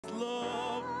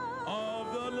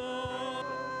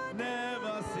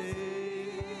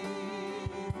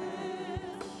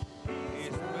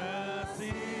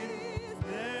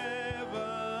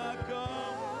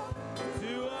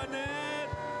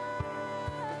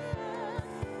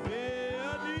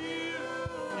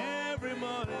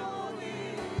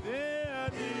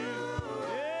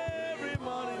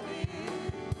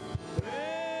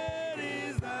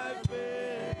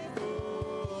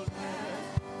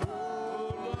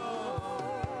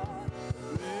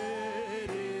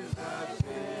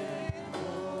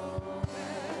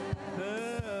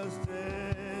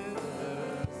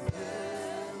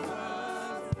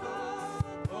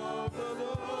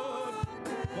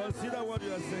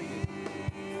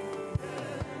again.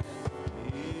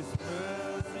 His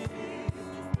mercy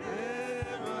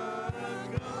never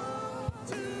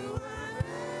comes to an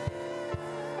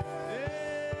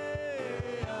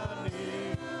end. I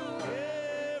need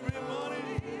every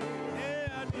morning.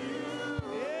 I need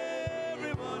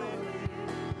every morning.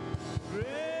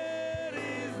 Great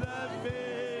is thy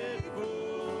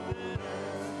faithfulness,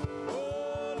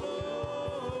 oh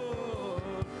Lord.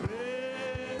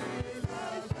 Great is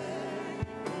thy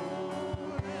faithfulness.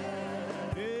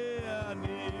 I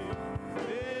need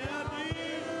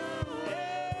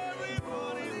every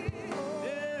morning.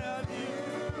 I need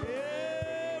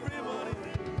every morning.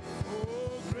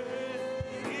 Oh,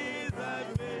 great is thy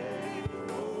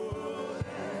faithfulness.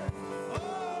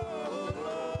 Oh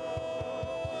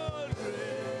Lord,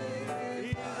 great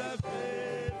is thy faithfulness.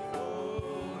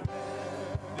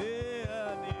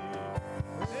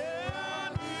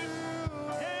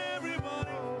 Every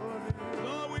morning.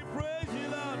 Lord, we praise you,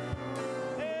 Lord.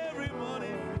 Every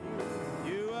morning,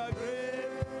 you are great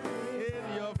in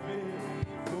your faithfulness.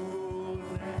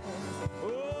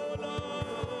 Oh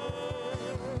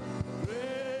Lord,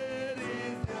 great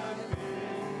is thy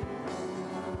faithfulness.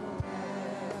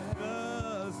 The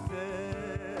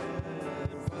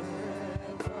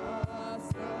steadfast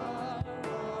love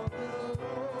of the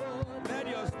Lord. Let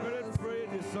your spirit pray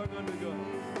this song unto God.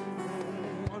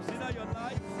 Consider your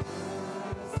life.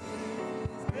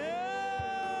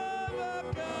 Never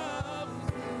comes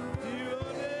to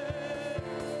an end.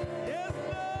 Yes,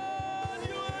 Lord,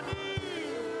 you are near.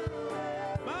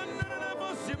 Manana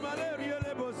bosi malaria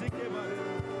le bosi kebare.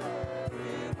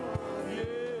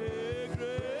 Yeah,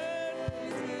 great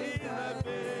is thy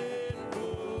faithfulness.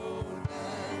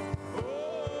 Oh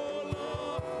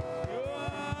Lord, you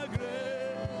are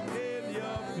great in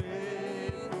your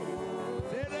faithfulness.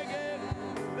 Say it again.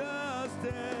 The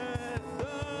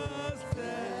steadfast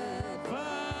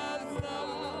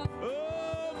love,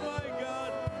 oh my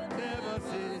God, never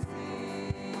ceases.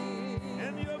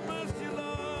 And your mercy,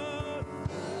 Lord,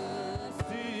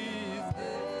 ceases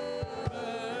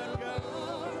never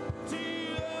comes to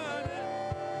an end.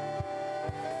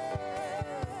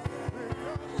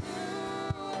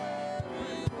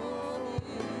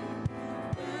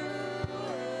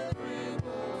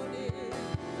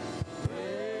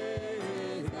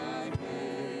 Praise thy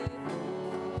faithfulness,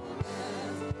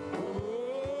 oh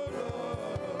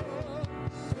Lord.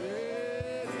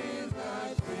 Great is thy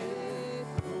faithfulness.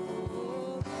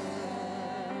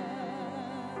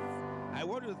 I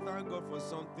want to thank God for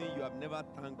something you have never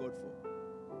thanked God for.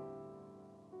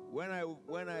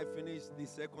 When I finished the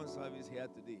second service here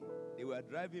today, they were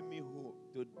driving me home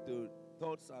to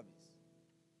third service.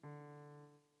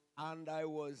 And I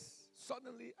was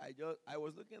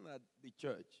looking at the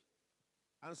church.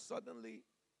 And suddenly,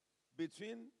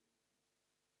 between,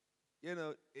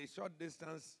 a short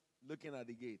distance looking at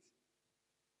the gate,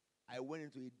 I went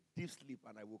into a deep sleep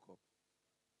and I woke up.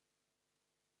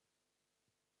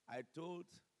 I told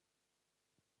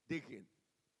Deacon,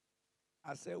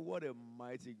 I said, what a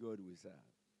mighty God we serve.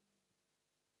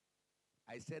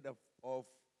 I said of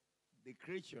the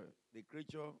creature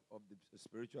of the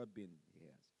spiritual being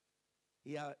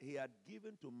he has. He had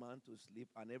given to man to sleep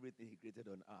and everything he created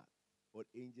on earth. But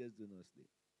angels do not sleep.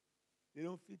 They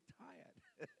don't feel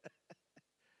tired.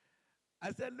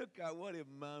 I said, look at what a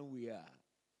man we are.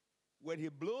 When he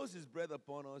blows his breath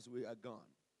upon us, we are gone.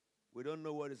 We don't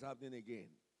know what is happening again.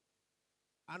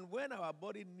 And when our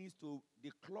body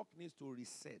the clock needs to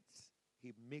reset,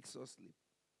 he makes us sleep.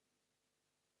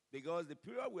 Because the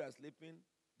period we are sleeping,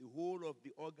 the whole of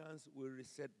the organs will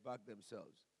reset back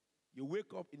themselves. You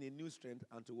wake up in a new strength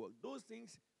and to work. Those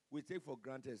things we take for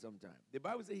granted sometimes. The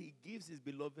Bible says he gives his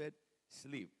beloved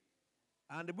sleep.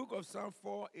 And the book of Psalm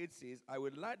 4:8 says, I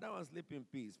will lie down and sleep in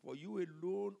peace, for you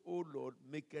alone, O Lord,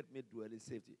 maketh me dwell in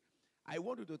safety. I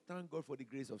want you to thank God for the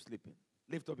grace of sleeping.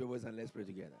 Lift up your voice and let's pray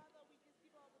together.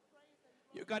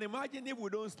 You can imagine if we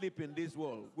don't sleep in this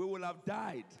world, we will have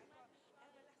died.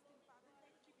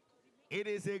 It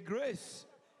is a grace.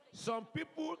 Some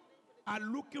people are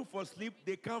looking for sleep,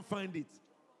 they can't find it.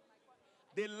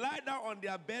 They lie down on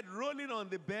their bed, rolling on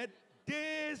the bed,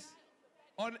 days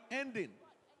unending.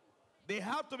 They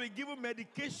have to be given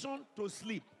medication to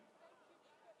sleep.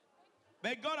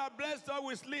 But God has blessed us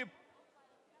with sleep.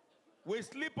 We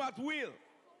sleep at will.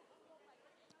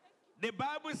 The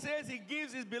Bible says he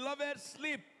gives his beloved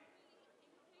sleep.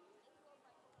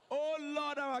 Oh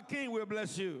Lord, our King, we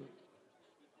bless you.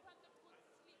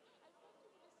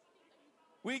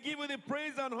 We give you the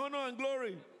praise and honor and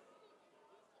glory.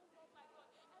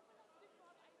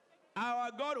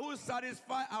 Our God who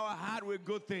satisfies our heart with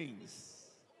good things.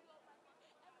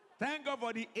 Thank God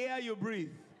for the air you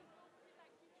breathe.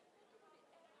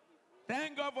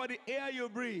 Thank God for the air you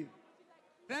breathe.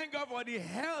 Thank God for the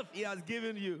health He has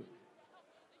given you.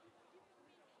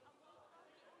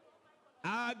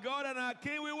 Our God and our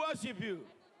King, we worship you.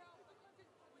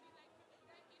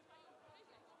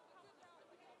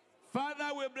 Father,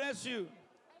 we bless you.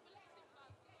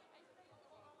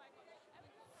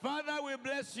 Father, we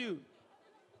bless you.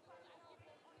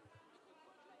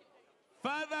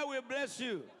 Father, we bless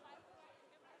you.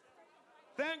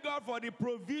 Thank God for the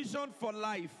provision for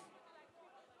life.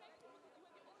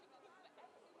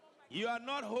 You are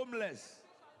not homeless.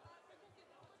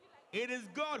 It is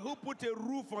God who put a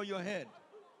roof on your head.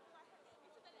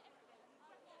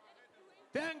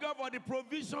 Thank God for the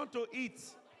provision to eat.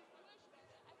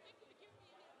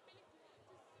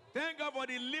 Thank God for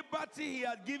the liberty He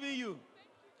has given you.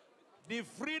 The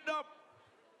freedom.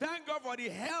 Thank God for the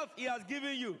health He has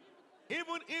given you.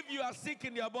 Even if you are sick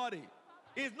in your body,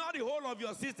 it's not the whole of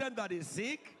your system that is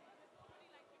sick.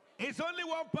 It's only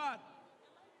one part.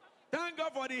 Thank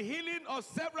God for the healing of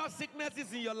several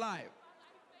sicknesses in your life.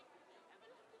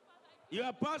 You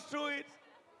have passed through it.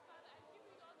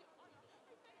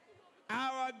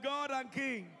 Our God and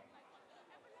King.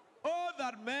 Oh,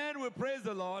 that man will praise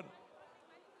the Lord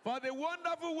for the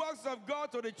wonderful works of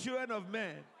God to the children of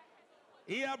men.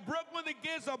 He has broken the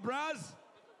gates of brass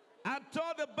and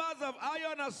tore the bars of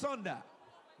iron asunder.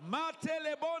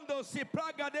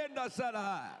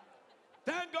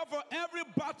 Thank God for every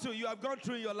battle you have gone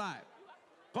through in your life.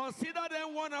 Consider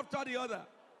them one after the other.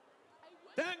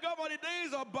 Thank God for the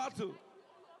days of battle.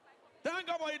 Thank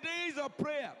God for the days of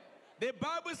prayer. The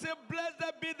Bible says,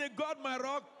 blessed be the God my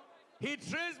rock. He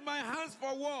trains my hands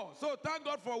for war. So thank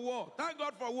God for war. Thank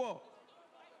God for war.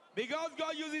 Because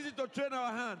God uses it to train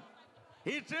our hand.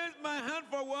 He trains my hand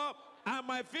for war and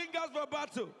my fingers for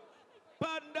battle.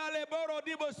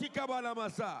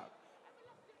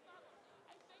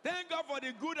 Thank God for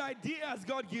the good ideas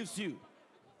God gives you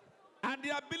and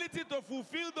the ability to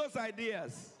fulfill those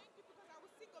ideas.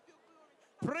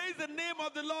 Praise the name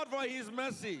of the Lord for His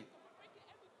mercy.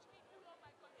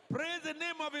 Praise the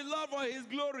name of the Lord for His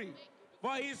glory,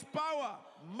 for His power,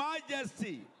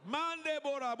 majesty.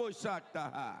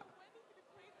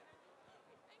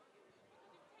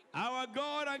 Our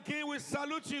God and King, we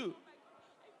salute you.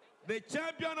 The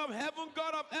champion of heaven,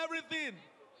 God of everything.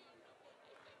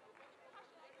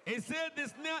 He said, the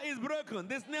snare is broken.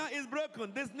 The snare is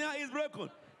broken. The snare is broken.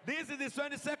 This is the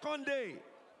 22nd day.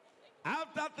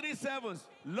 After 3 sevens,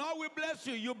 Lord, we bless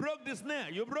you. You broke the snare.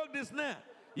 You broke the snare.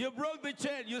 You broke the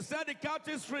chain. You set the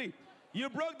captives free. You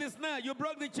broke the snare. You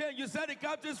broke the chain. You set the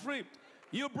captives free.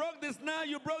 You broke the snare.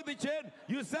 You broke the chain.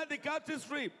 You set the captives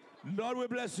free. Lord, we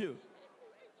bless you.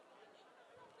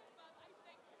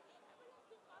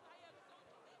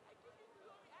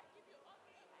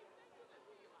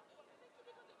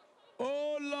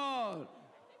 Oh, Lord.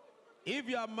 If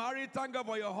you are married, thank God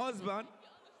for your husband.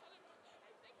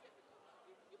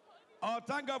 Or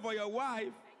thank God for your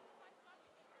wife.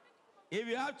 If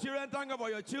you have children, thank God for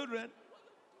your children.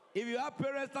 If you have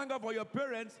parents, thank God for your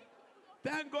parents.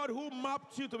 Thank God who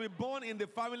mapped you to be born in the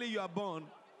family you are born.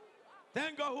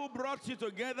 Thank God who brought you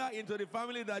together into the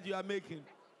family that you are making.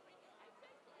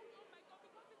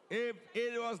 If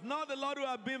it was not the Lord who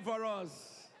had been for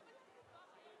us,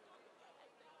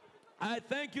 I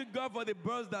thank you, God, for the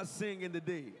birds that sing in the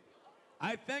day.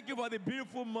 I thank you for the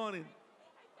beautiful morning,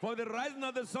 for the rising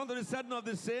of the sun to the setting of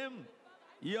the same.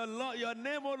 Your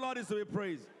name, O Lord, is to be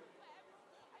praised.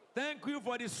 Thank you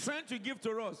for the strength you give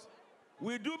to us.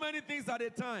 We do many things at a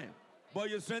time,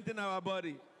 but you strengthen our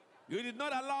body. You did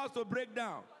not allow us to break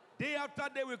down. Day after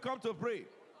day we come to pray.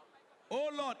 Oh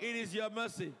Lord, it is your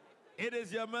mercy. It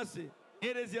is your mercy.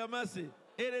 It is your mercy.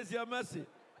 It is your mercy.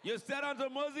 You said unto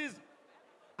Moses,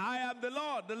 I am the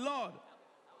Lord, the Lord.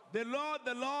 The Lord,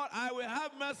 the Lord, I will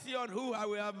have mercy on who I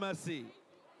will have mercy.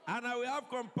 And I will have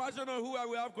compassion on who I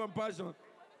will have compassion.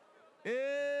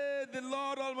 Hey, the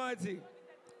Lord Almighty.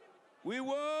 We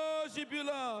worship you,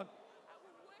 Lord.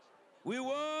 We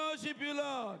worship you,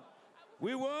 Lord.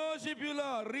 We worship you,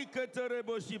 Lord.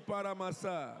 Riketereboshi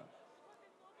paramasa.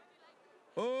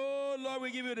 Oh, Lord,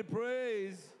 we give you the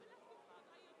praise.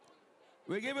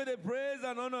 We give you the praise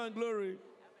and honor and glory.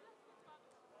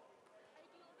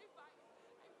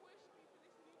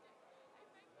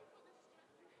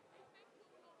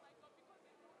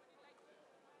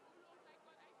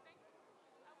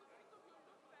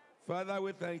 Father,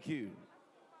 we thank you.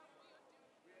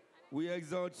 We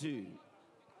exalt you.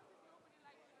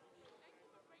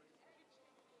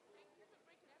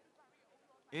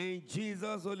 In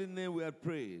Jesus' holy name we have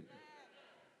prayed.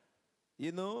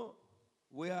 You know,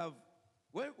 we have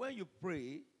When you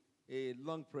pray a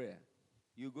long prayer,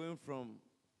 you're going from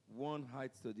one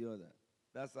height to the other.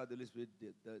 That's how the Holy Spirit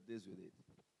deals with it.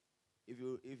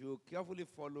 If you carefully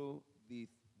follow the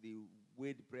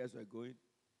way the prayers are going,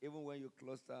 even when you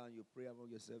cluster and you pray among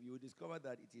yourself, you will discover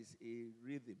that it is a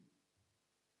rhythm.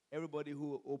 Everybody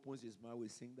who opens his mouth will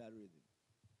sing that rhythm.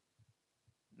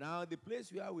 Now, the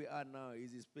place where we are now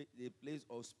is the place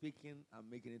of speaking and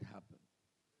making it happen.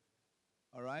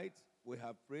 All right? We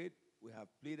have prayed, we have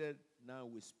pleaded, now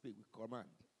we speak, we command,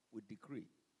 we decree.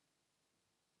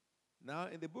 Now,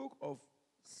 in the book of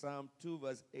Psalm 2,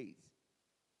 verse 8,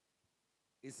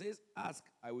 it says, ask,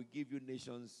 I will give you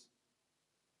nations.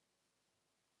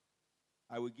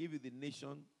 I will give you the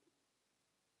nation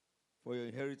for your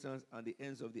inheritance and the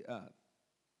ends of the earth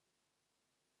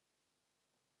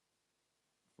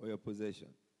for your possession.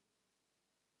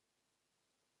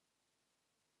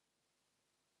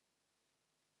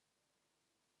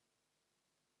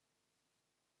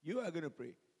 You are going to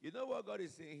pray. You know what God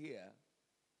is saying here?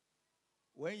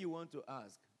 When you want to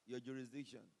ask your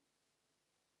jurisdiction,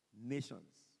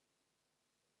 nations.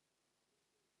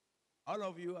 All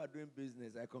of you are doing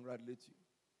business. I congratulate you.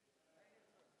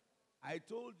 I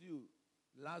told you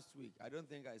last week, I don't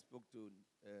think I spoke to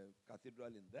Cathedral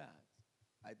in that.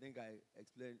 I think I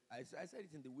explained, I said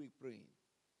it in the week praying.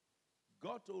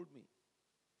 God told me,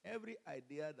 every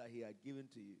idea that he had given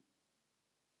to you,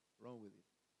 run with it.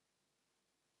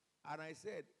 And I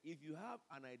said, if you have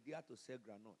an idea to sell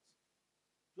granules,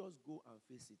 just go and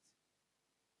face it.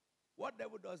 What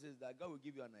devil does is that God will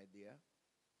give you an idea.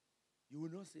 You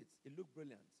will not see it. It looks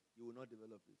brilliant. You will not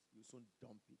develop it. You will soon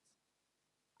dump it.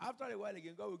 After a while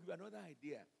again, God will give you another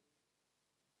idea.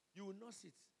 You will not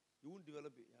see it. You won't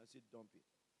develop it. You will see dump it.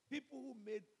 People who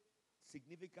made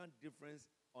significant difference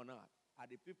on earth are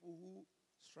the people who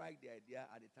strike the idea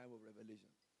at the time of revelation.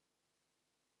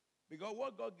 Because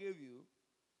what God gave you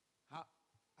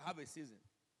have a season.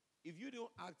 If you don't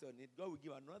act on it, God will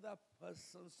give another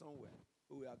person somewhere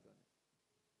who will act on it.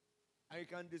 And you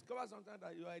can discover sometimes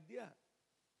that your idea,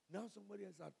 now somebody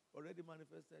else has already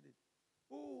manifested it.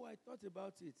 Oh, I thought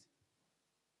about it.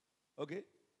 Okay?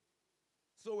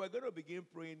 So we're going to begin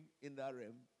praying in that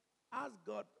realm. Ask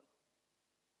God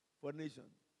for nation.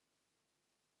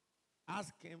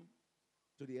 Ask him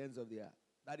to the ends of the earth.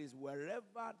 That is,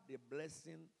 wherever the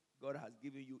blessing God has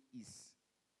given you is,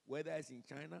 whether it's in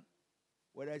China,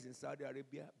 whether it's in Saudi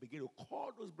Arabia, begin to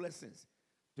call those blessings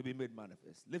to be made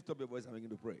manifest. Lift up your voice and begin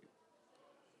to pray.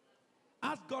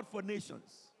 Ask God for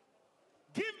nations.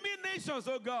 Give me nations,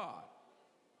 oh God.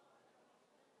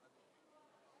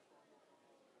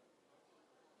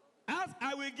 Ask,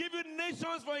 I will give you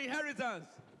nations for inheritance.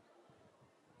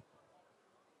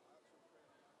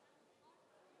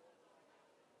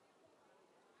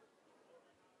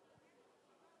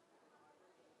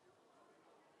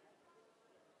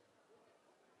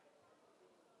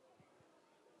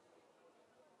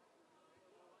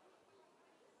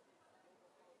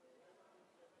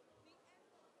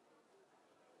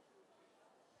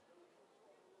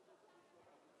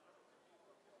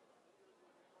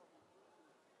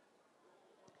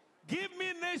 Give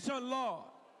me nation, Lord.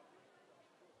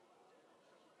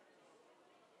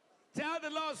 Tell the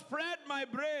Lord, spread my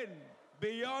brain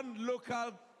beyond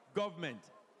local government,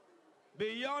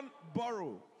 beyond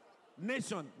borough,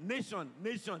 nation, nation,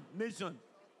 nation, nation.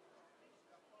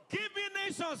 Give me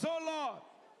nations, oh Lord.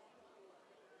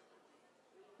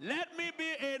 Let me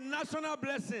be a national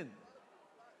blessing.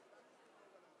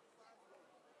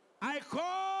 I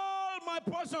call my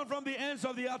portion from the ends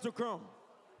of the earth to come.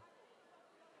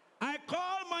 I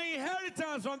call my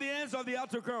inheritance from the ends of the earth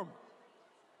to come.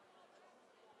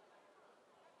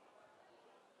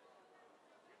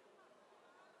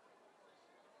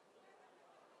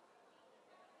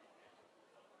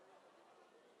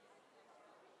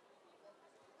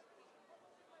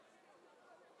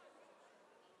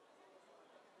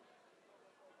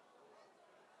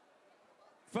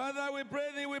 Father, we pray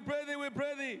thee, we pray thee, we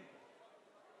pray thee.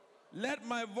 Let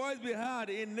my voice be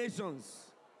heard in nations.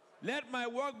 Let my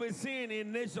work be seen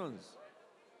in nations.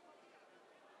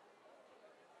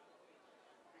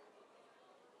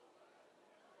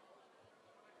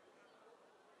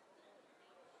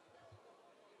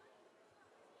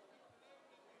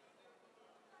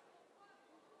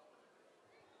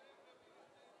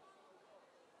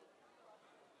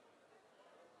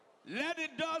 Let the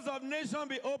doors of nation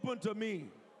be open to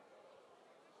me.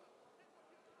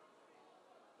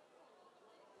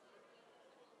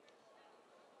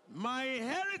 My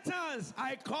inheritance,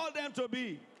 I call them to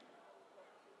be.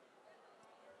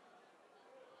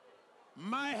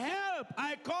 My help,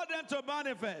 I call them to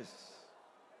manifest.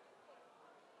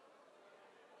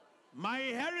 my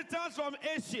inheritance from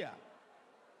Asia,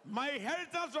 my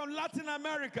inheritance from Latin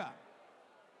America,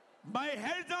 my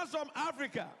inheritance from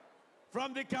Africa,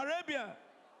 from the Caribbean,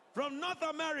 from North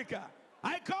America,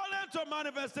 I call them to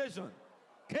manifestation.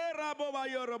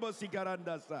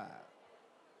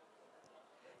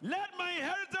 Let my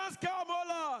inheritance come, O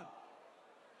Lord.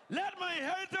 Let my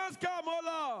inheritance come, O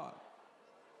Lord.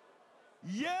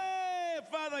 Yea,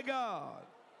 Father God.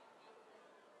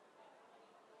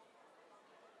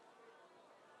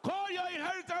 Call your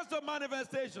inheritance to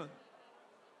manifestation.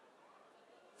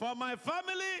 For my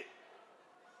family,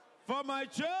 for my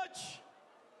church,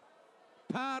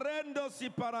 parendo si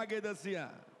paragedasia.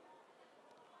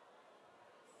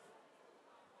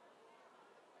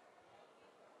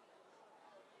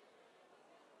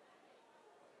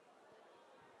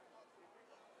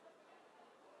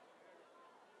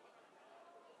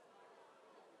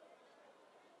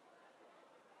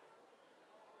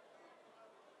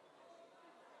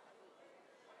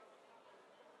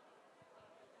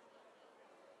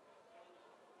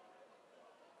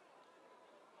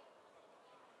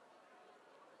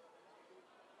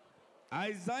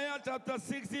 Isaiah chapter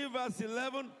 60, verse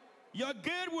 11. Your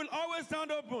gate will always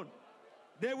stand open.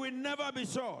 They will never be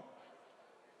shut.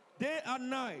 Day and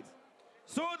night.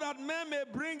 So that men may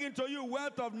bring into you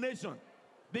wealth of nation.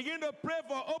 Begin to pray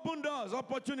for open doors,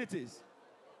 opportunities.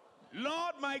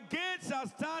 Lord, my gates shall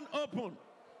stand open.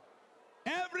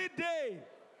 Every day,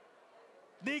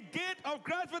 the gate of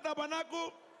Christ Faith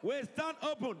Tabernacle will stand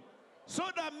open. So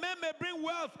that men may bring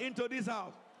wealth into this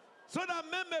house. So that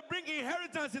men may bring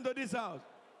inheritance into this house.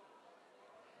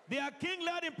 They are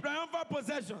king-led in triumphal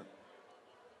possession.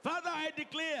 Father, I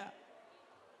declare,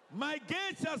 my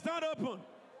gates shall stand open,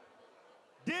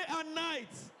 day and night.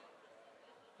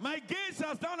 My gates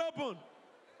shall stand open,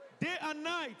 day and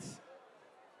night.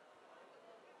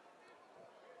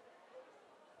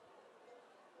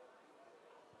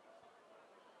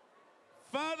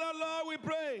 Father, Lord, we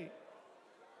pray.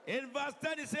 In verse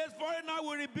 10, it says, foreigner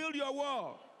will rebuild your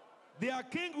wall. Their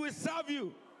king will serve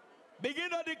you.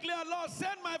 Begin to declare, Lord,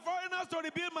 send my foreigners to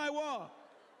rebuild my wall.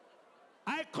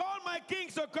 I call my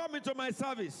kings to come into my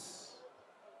service.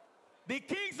 The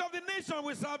kings of the nation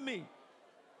will serve me.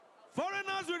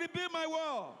 Foreigners will rebuild my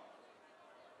wall.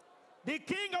 The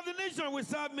king of the nation will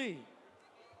serve me.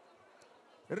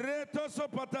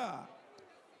 Retosopata.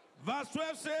 Verse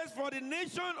 12 says, for the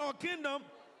nation or kingdom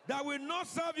that will not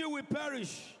serve you will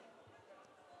perish.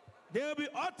 They will be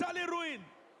utterly ruined.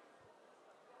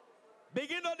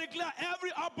 Begin to declare,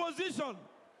 every opposition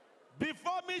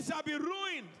before me shall be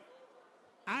ruined.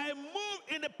 I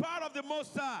move in the power of the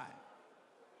Most High.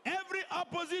 Every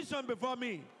opposition before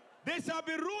me, they shall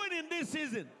be ruined in this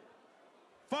season.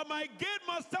 For my gate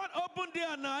must stand open day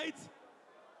and night.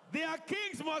 Their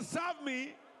kings must serve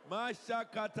me.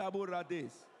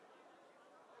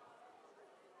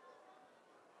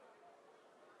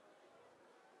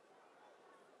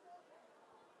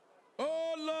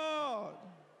 Oh Lord.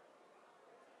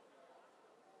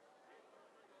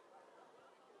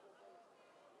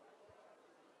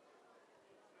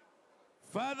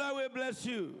 Father, we bless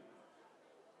you.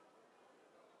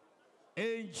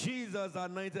 In Jesus'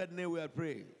 anointed name we are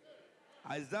praying.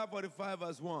 Isaiah 45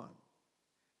 verse 1.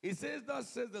 It says, thus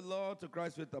says the Lord to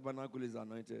Christ Faith Tabernacle is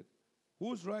anointed,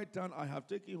 whose right hand I have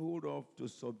taken hold of to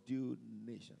subdue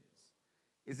nations.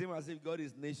 It seems as if God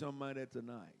is nation-minded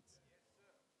tonight.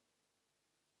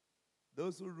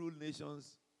 Those who rule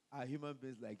nations are human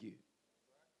beings like you.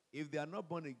 If they are not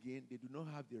born again, they do not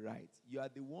have the right. You are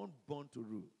the one born to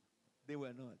rule. They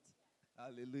were not.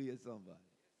 Hallelujah, somebody.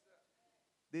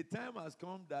 The time has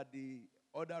come that the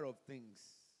order of things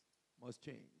must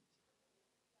change.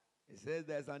 It says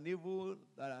there's an evil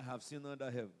that I have seen under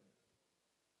heaven.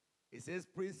 It says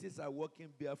princes are walking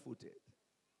barefooted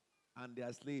and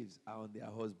their slaves are on their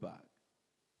horseback.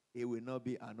 It will not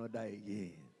be another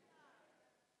again.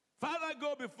 Father,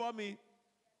 go before me.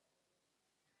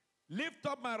 Lift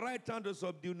up my right hand to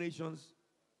subdue nations,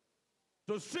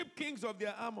 to strip kings of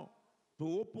their armor,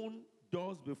 to open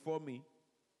doors before me.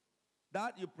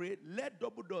 That you pray, let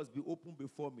double doors be opened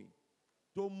before me.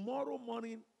 Tomorrow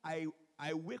morning, I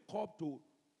wake up to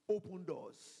open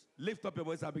doors. Lift up your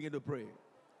voice and begin to pray.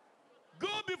 Go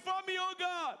before me, oh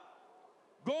God.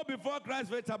 Go before Christ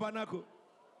Faith Tabernacle.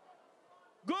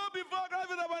 Go before Christ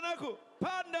Faith Tabernacle.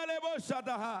 Pandalebo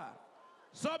Shataha.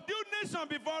 Subdue nation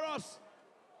before us.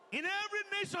 In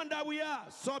every nation that we are,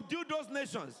 subdue those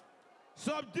nations.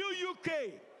 Subdue UK.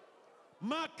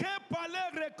 Make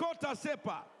Pale Rekota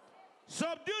Sepa.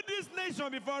 Subdue this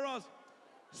nation before us.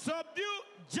 Subdue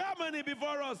Germany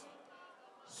before us.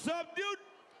 Subdue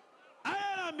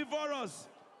Ireland before us.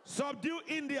 Subdue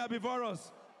India before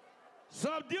us.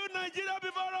 Subdue Nigeria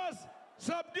before us.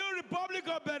 Subdue Republic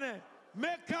of Benin.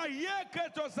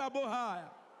 Mekaye to Sabohaya.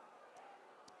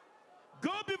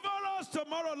 Go before us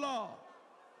tomorrow, Lord.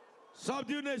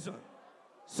 Subdue nations.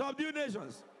 Subdue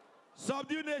nations.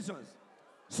 Subdue nations.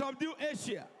 Subdue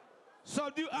Asia.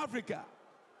 Subdue Africa.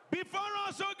 Before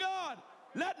us, oh God,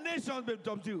 let nations be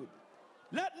subdued.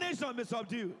 Let nations be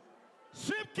subdued.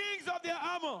 Strip kings of their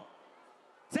armor.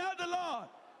 Tell the Lord,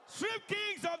 strip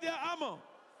kings of their armor.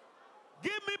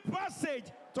 Give me passage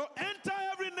to enter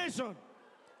every nation.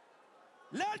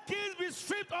 Let kings be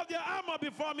stripped of their armor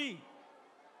before me.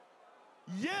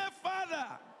 Yea, Father,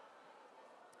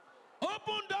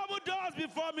 open double doors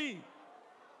before me.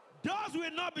 Doors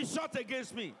will not be shut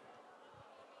against me.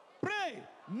 Pray,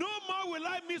 no more will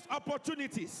I miss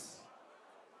opportunities.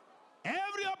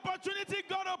 Every opportunity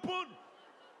God opened,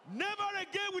 never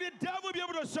again will the devil be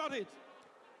able to shut it.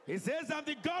 He says, I'm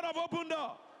the God of open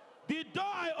door. The door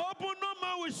I open, no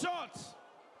man will shut.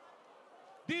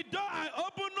 The door I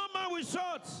open, no man will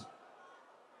shut.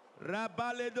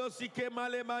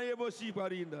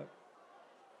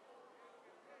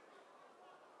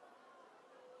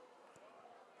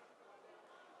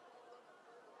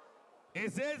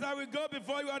 It says, I will go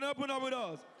before you and open up with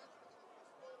us.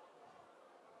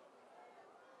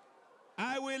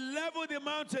 I will level the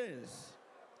mountains.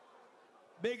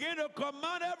 Begin to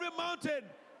command every mountain,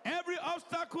 every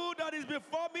obstacle that is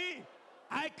before me.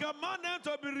 I command them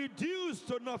to be reduced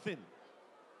to nothing.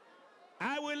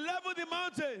 I will level the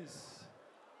mountains.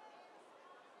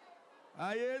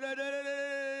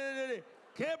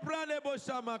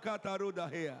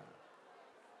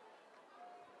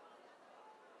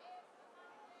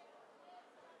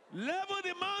 Level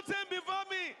the mountain before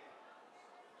me.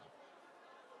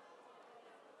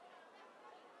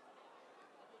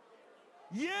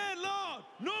 Yeah, Lord,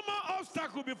 no more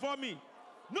obstacle before me.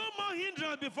 No more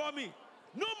hindrance before me.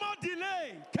 No more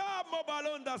delay.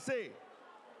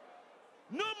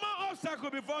 No more obstacle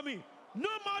before me. No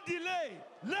more delay.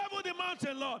 Level the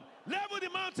mountain, Lord. Level the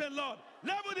mountain, Lord.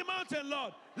 Level the mountain,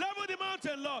 Lord. Level the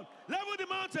mountain, Lord. Level the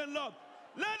mountain, Lord.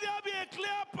 Let there be a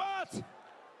clear path.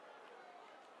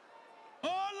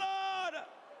 Oh, Lord.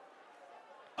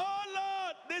 Oh,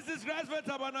 Lord. This is Gracefield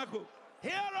Tabernacle.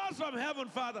 Hear us from heaven,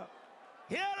 Father.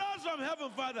 Hear us from heaven,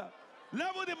 Father.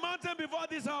 Level the mountain before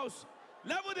this house.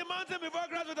 Level the mountain before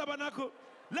Gracefield Tabernacle.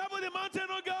 Level the mountain,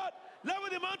 oh God. Level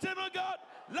the mountain, oh God.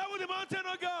 Level the mountain,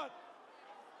 oh God.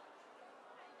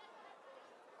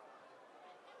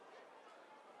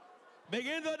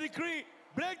 Begin to decree.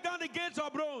 Break down the gates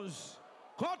of bronze.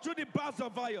 Cut through the bars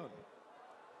of iron.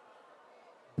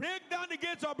 Break down the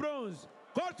gates of bronze.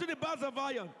 Cut through the bars of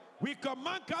iron. We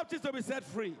command captives to be set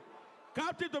free.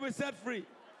 Captives to be set free.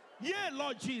 Yeah,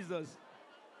 Lord Jesus.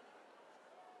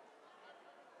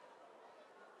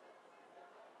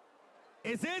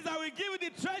 It says, I will give you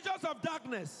the treasures of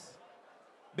darkness.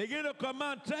 Begin to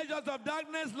command treasures of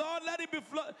darkness. Lord, let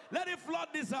it flood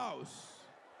this house.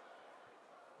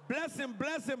 Blessing,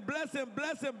 blessing, blessing,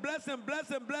 blessing, blessing,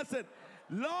 blessing, blessing.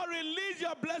 Lord, release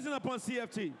your blessing upon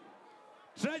CFT.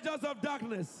 Treasures of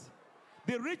darkness.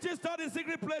 The riches stored in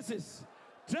secret places.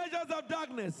 Treasures of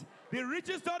darkness. The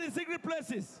riches stored in secret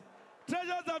places.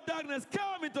 Treasures of darkness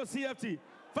come into CFT.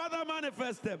 Father,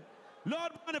 manifest them.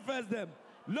 Lord, manifest them.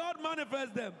 Lord,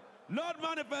 manifest them. Lord,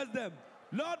 manifest them.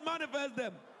 Lord, manifest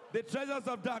them. The treasures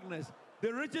of darkness.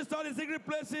 The riches stored in secret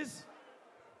places.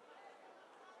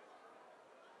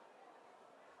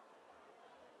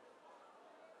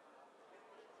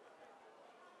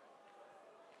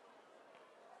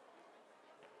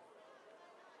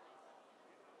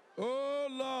 Oh,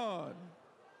 Lord.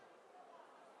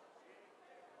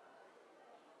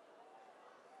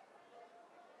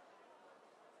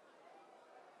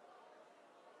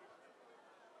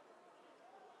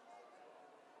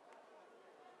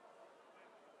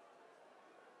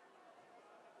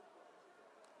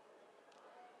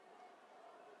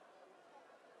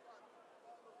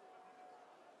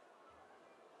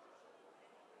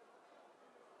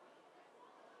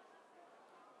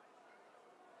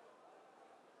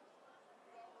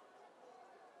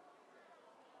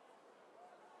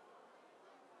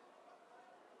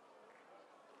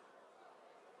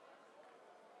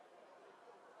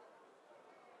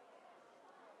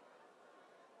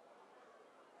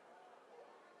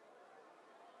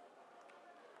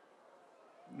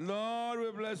 Lord,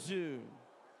 we bless you.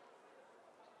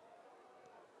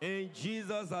 In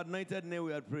Jesus' anointed name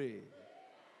we are praying.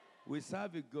 We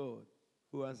serve a God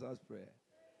who answers prayer.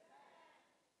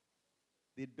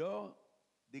 The door,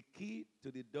 the key to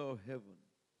the door of heaven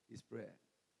is prayer.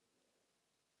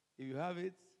 If you have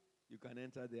it, you can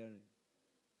enter therein.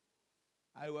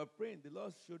 I was praying. The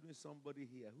Lord showed me somebody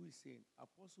here who is saying,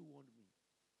 Apostle warned me.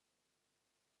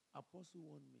 Apostle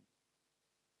warned me.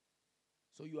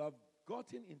 So you have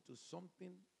gotten into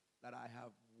something that I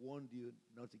have warned you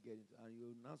not to get into, and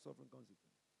you're now suffering consequences.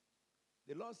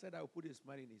 The Lord said, I will put a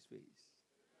smile in his face.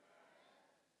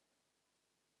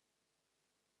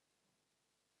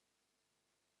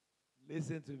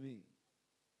 Listen to me.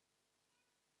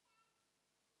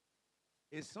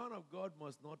 A son of God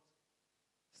must not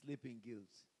sleep in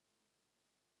guilt.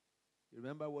 You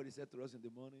remember what he said to us in the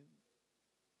morning?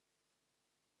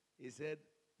 He said,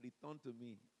 return to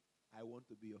me. I want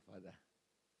to be your father.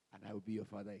 And I will be your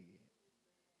father again.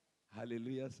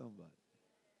 Hallelujah, somebody.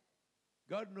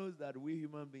 God knows that we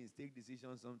human beings take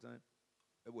decisions sometimes.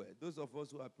 Well, those of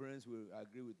us who are parents will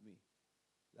agree with me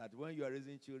that when you are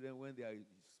raising children, when they are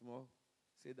small,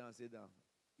 sit down,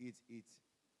 eat.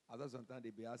 After some time,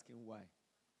 they'll be asking why.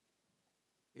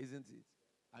 Isn't it?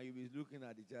 And you'll be looking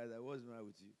at the child, like, what's wrong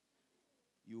with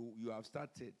you? You have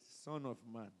started, son of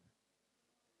man.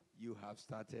 You have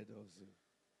started also.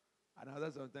 And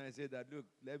after some time, I say that, look,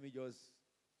 let me just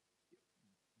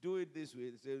do it this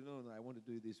way. They say, no, I want to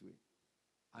do it this way.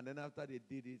 And then after they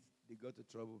did it, they got to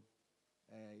trouble.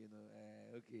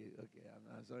 Okay,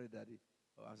 I'm sorry, Daddy.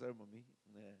 Oh, I'm sorry, Mommy.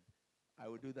 I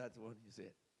will do that one, he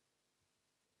said.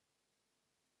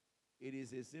 It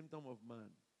is a symptom of man.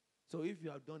 So if you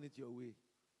have done it your way,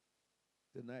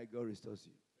 tonight God restores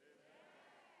you.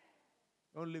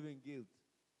 Don't live in guilt.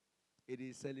 It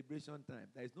is celebration time.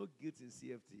 There is no guilt in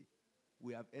CFT.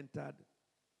 We have entered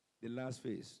the last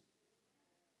phase.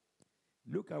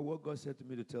 Look at what God said to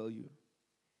me to tell you.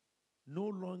 No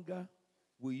longer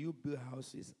will you build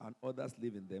houses and others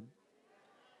live in them.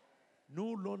 No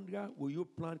longer will you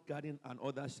plant garden and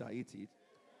others shall eat it.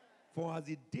 For as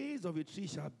the days of a tree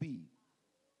shall be,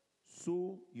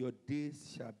 so your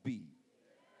days shall be.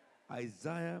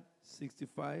 Isaiah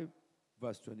 65,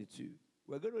 verse 22.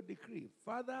 We're going to decree,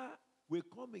 Father, we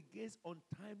come against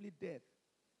untimely death.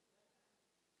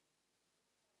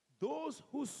 Those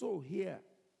who sow here,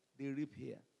 they reap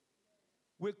here.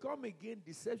 We come against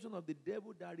deception of the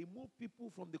devil that remove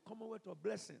people from the commonwealth of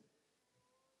blessing.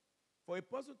 For a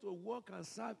person to work and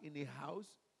serve in a house,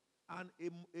 and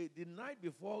the night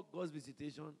before God's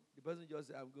visitation, the person just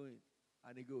says, I'm going,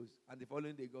 and he goes. And the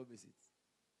following day, God visits.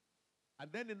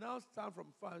 And then they now stand from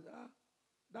far and say,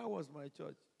 that was my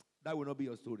church. That will not be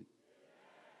your story.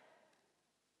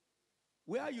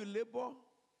 Where you labor,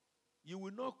 you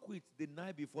will not quit the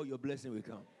night before your blessing will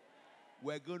come.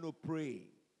 We're going to pray.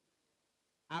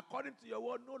 According to your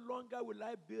word, no longer will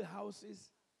I build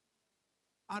houses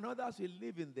and others will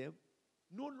live in them.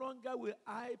 No longer will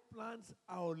I plant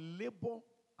our labor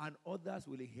and others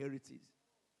will inherit it.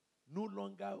 No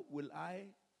longer will I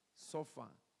suffer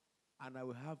and I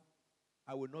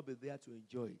will not be there to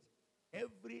enjoy it.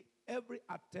 Every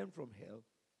attempt from hell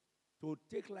to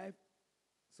take life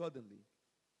suddenly,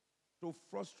 to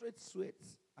frustrate sweat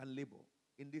and labor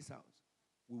in this house,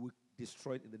 we will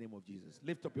destroy it in the name of Jesus.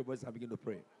 Lift up your voice and begin to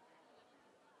pray.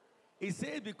 He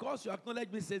says, because you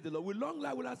acknowledge me, says the Lord, with long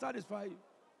life will I satisfy you.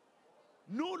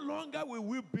 No longer will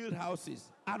we build houses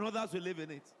and others will live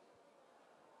in it.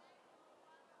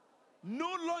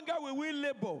 No longer will we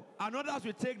labor and others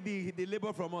will take the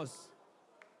labor from us.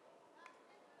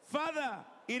 Father,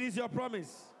 it is your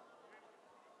promise.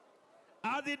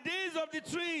 As the days of the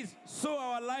trees, so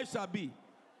our life shall be.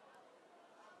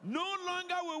 No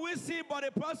longer will we see but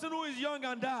a person who is young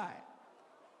and die.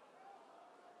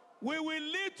 We will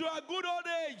live to a good old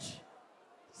age,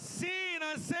 seeing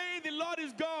and saying the Lord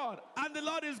is God and the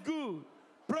Lord is good,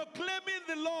 proclaiming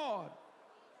the Lord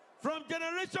from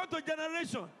generation to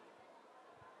generation.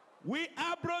 We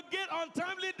abrogate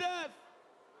untimely death.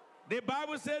 The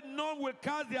Bible said, none will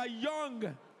cast their young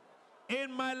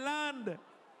in my land.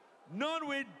 None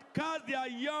will cast their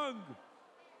young.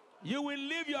 You will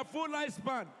live your full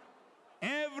lifespan.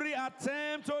 Every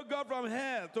attempt, oh God, from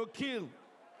hell to kill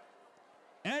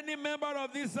any member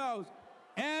of this house,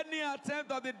 any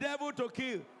attempt of the devil to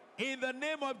kill, in the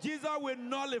name of Jesus, we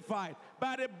nullify it.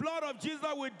 By the blood of Jesus,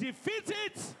 we defeat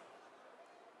it.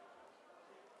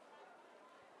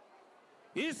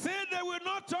 He said they will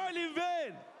not toil in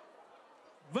vain.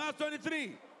 Verse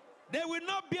 23. They will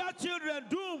not bear children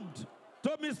doomed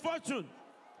to misfortune.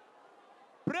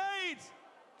 Pray it.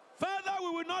 Father, we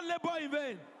will not labor in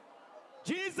vain.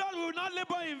 Jesus, we will not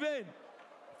labor in vain.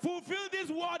 Fulfill this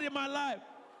word in my life.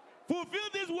 Fulfill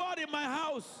this word in my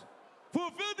house.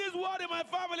 Fulfill this word in my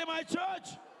family, my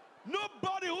church.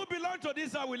 Nobody who belongs to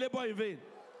this house will labor in vain.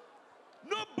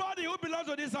 Nobody who belongs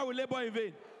to this house will labor in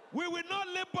vain. We will not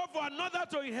labor for another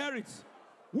to inherit.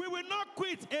 We will not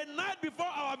quit a night before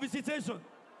our visitation.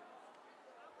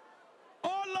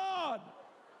 Oh Lord,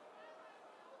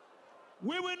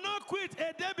 we will not quit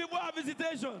a day before our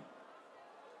visitation.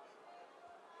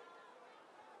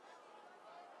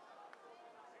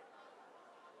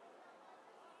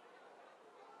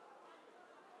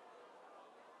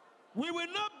 We will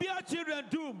not be our children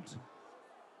doomed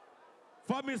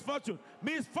for misfortune.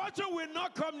 Misfortune will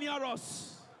not come near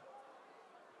us.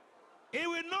 It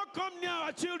will not come near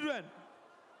our children.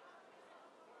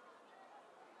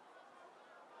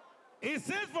 It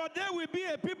says, for they will be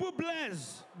a people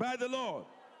blessed by the Lord.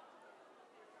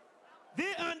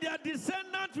 They and their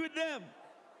descendants with them.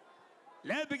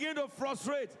 Let's begin to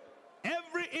frustrate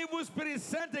every evil spirit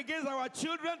sent against our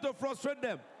children to frustrate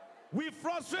them. We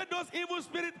frustrate those evil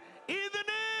spirits in the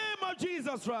name of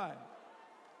Jesus Christ.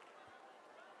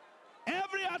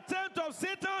 Every attempt of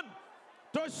Satan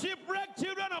to shipwreck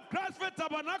children of Christ Faith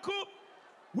Tabernacle,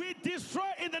 we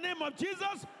destroy in the name of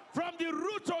Jesus from the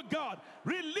root of God.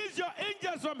 Release your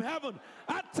angels from heaven.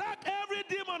 Attack every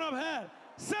demon of hell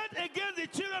sent against the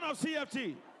children of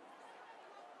CFT.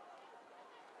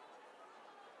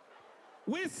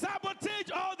 We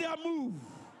sabotage all their moves.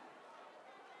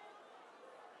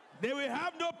 They will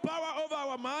have no power over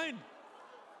our mind.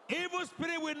 Evil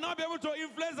spirit will not be able to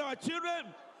influence our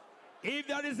children. If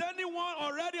there is anyone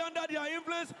already under their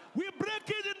influence, we break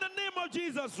it in the name of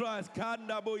Jesus Christ.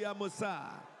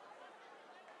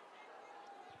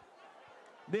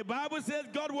 The Bible says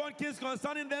God warned kings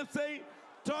concerning them, saying,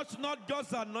 touch not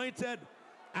God's anointed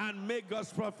and make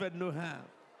God's prophet no harm.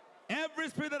 Every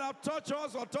spirit that have touched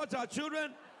us or touched our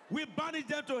children, we banish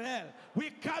them to hell. We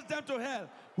cast them to hell.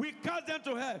 We cast them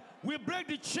to hell. We break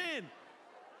the chain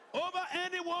over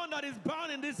anyone that is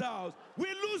bound in this house. We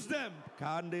lose them.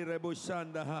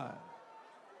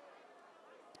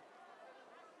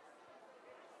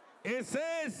 It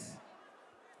says,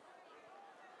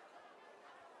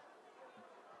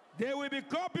 they will be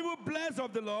called people blessed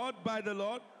of the Lord, by the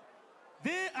Lord.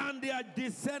 They and their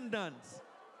descendants.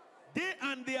 They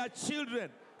and their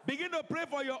children. Begin to pray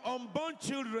for your unborn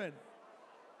children.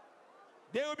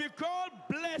 They will be called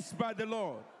blessed by the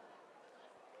Lord.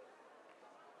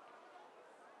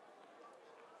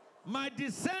 My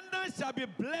descendants shall be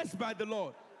blessed by the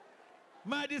Lord.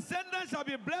 My descendants shall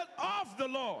be blessed of the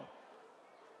Lord.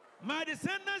 My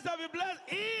descendants shall be blessed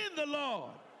in the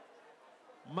Lord.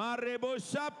 Marebo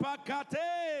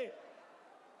shapakate.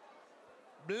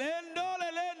 Blendo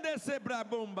lelende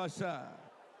sebrabombasha.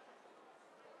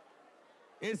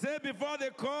 He said, before they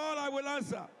call, I will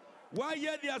answer. While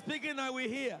yet they are speaking, I will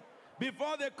hear.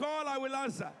 Before they call, I will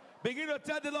answer. Begin to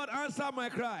tell the Lord, answer my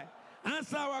cry.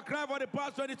 Answer our cry for the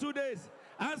past 22 days.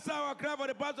 Answer our cry for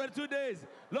the past 22 days.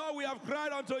 Lord, we have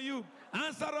cried unto you.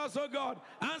 Answer us, O God.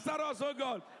 Answer us, O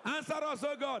God. Answer us,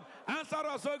 O God. Answer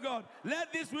us, O God.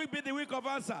 Let this week be the week of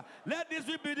answer. Let this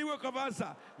week be the week of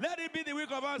answer. Let it be the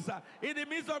week of answer. In the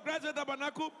midst of Christ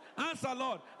Tabernacle, answer,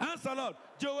 Lord. Answer, Lord.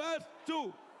 Joel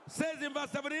 2 says in verse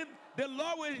 17, the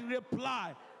Lord will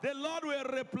reply. The Lord will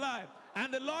reply.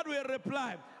 And the Lord will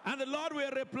reply. And the Lord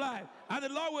will reply. And the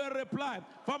Lord will reply.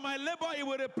 For my labor, He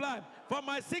will reply. For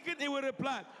my seeking, He will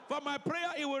reply. For my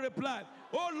prayer, He will reply.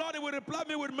 Oh Lord, He will reply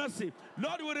me with mercy.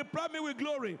 Lord, you will reply me with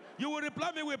glory. You will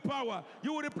reply me with power.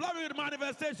 You will reply me with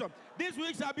manifestation. This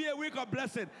week shall be a week of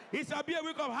blessing. It shall be a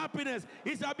week of happiness.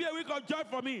 It shall be a week of joy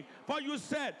for me. For you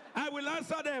said, I will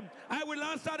answer them. I will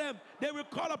answer them. They will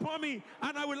call upon me,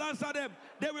 and I will answer them.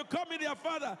 They will call me their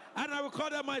father, and I will call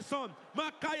them my son.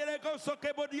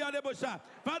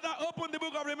 Father, open the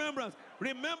book of remembrance.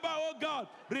 Remember, oh God.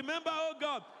 Remember, oh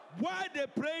God. Why they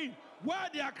pray, why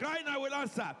they are crying, I will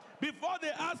answer. Before they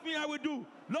ask me, I will do.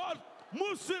 Lord,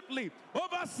 move swiftly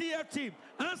over CFT.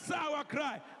 Answer our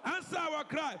cry. Answer our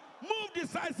cry. Move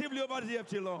decisively over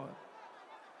CFT, Lord.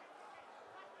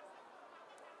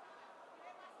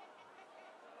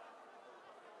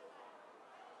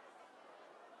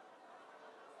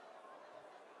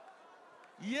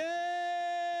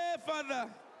 Yeah, Father.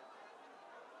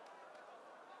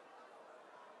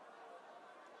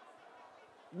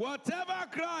 Whatever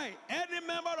cry any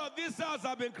member of this house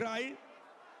have been crying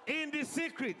in the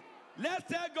secret, let's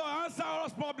tell God, answer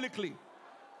us publicly.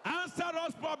 Answer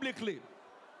us publicly.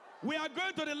 We are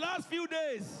going to the last few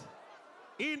days.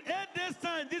 In 8 days'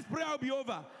 time, this prayer will be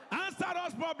over. Answer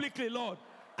us publicly, Lord.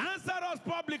 Answer us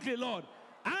publicly, Lord.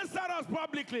 Answer us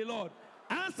publicly, Lord.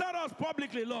 Answer us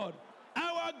publicly, Lord.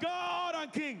 Our God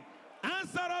and King,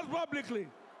 answer us publicly.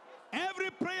 Every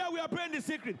prayer we are praying in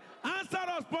secret, answer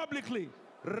us publicly.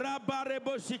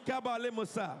 Rabarebo shikaba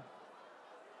lemusa.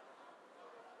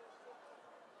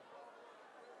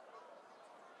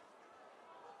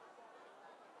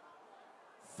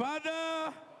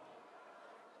 Father,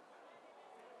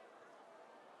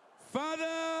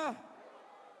 Father,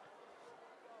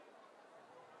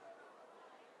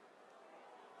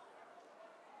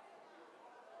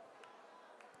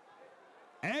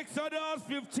 Exodus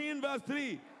 15 verse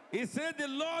 3. It said the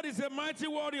Lord is a mighty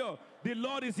warrior. The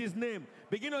Lord is his name.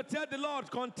 Begin to tell the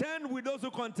Lord, contend with those who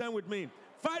contend with me.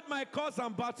 Fight my cause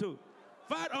and battle.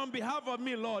 Fight on behalf of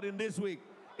me, Lord, in this week.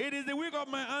 It is the week of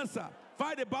my answer.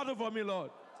 Fight the battle for me,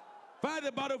 Lord. Fight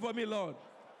the battle for me, Lord.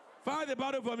 Fight the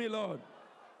battle for me, Lord.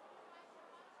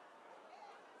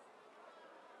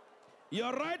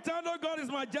 Your right hand, oh God, is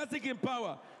majestic in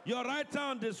power. Your right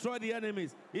hand destroyed the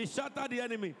enemies. He shattered the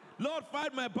enemy. Lord,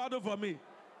 fight my battle for me.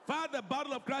 Fight the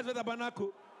battle of Christ with the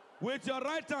tabernacle. With your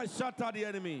right hand, shatter the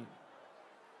enemy.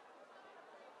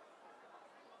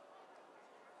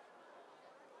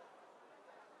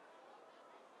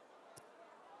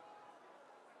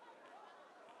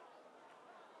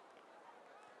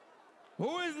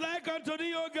 Who is like unto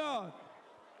thee, O God?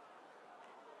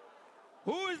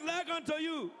 Who is like unto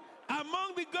you?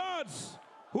 Among the gods,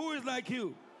 who is like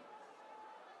you?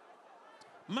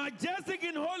 Majestic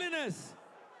in holiness,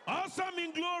 awesome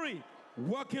in glory,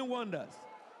 working wonders,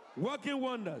 working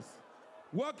wonders,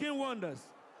 working wonders,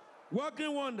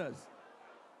 working wonders.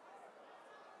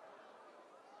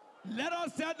 Let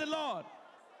us tell the Lord,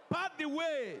 part the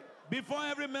way before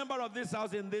every member of this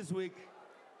house in this week.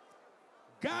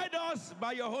 Guide us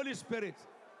by your Holy Spirit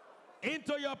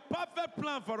into your perfect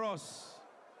plan for us.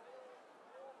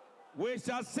 We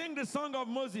shall sing the song of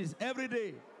Moses every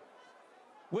day.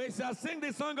 We shall sing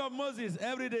the song of Moses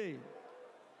every day.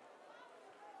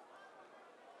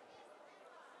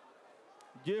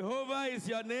 Jehovah is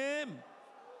your name.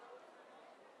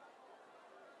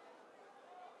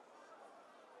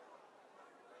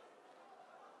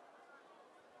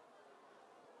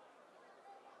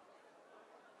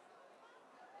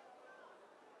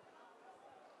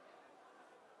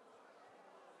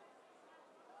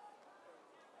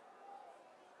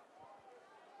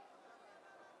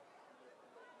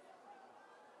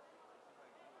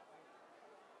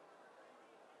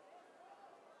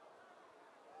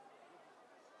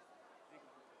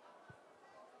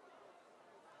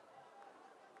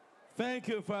 Thank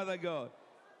you, Father God.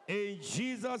 In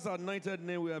Jesus' anointed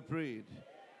name we have prayed.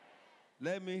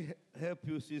 Let me help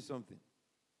you see something.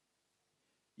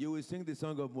 You will sing the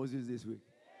song of Moses this week.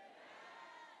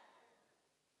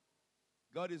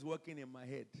 God is working in my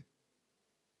head.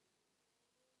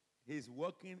 He's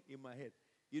working in my head.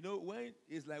 You know, when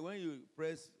it's like when you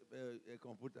press a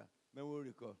computer, memory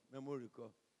recall, memory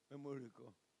recall, memory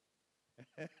recall.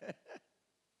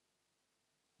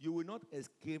 You will not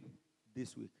escape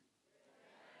this week.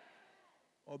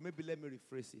 Or maybe let me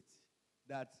rephrase it,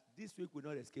 that this week will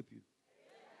not escape you.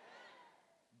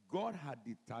 God had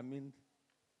determined,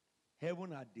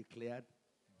 heaven had declared,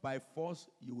 by force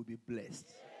you will be blessed.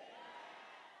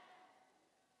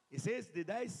 He says,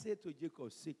 did I say to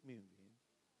Jacob, seek me in vain?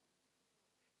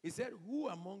 He said, who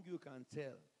among you can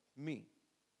tell me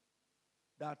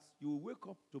that you will wake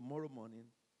up tomorrow morning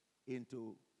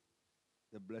into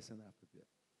the blessing I have prepared?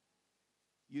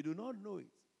 You do not know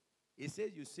it. He says,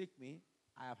 you seek me,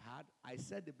 I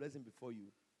set the blessing before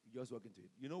you. You just walk into it.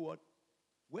 You know what?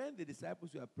 When the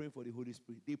disciples were praying for the Holy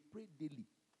Spirit, they prayed daily.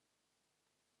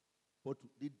 But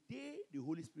the day the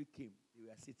Holy Spirit came, they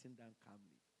were sitting down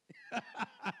calmly.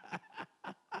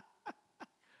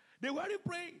 They weren't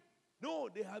praying. No,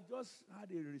 they have just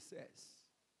had a recess.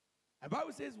 The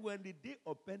Bible says when the day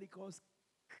of Pentecost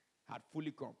had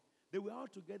fully come, they were all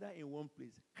together in one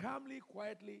place, calmly,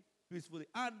 quietly, peacefully,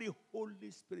 and the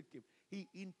Holy Spirit came. He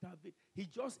intervened. He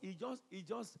just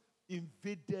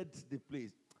invaded the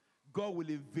place. God will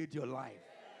invade your life.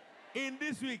 In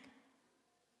this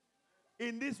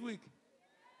week,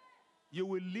 you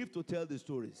will live to tell the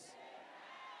stories.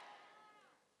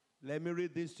 Let me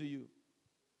read this to you.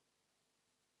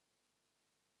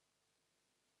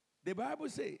 The Bible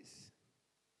says,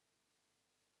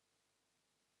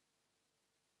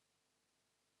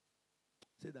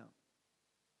 sit down.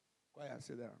 Quiet,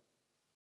 sit down.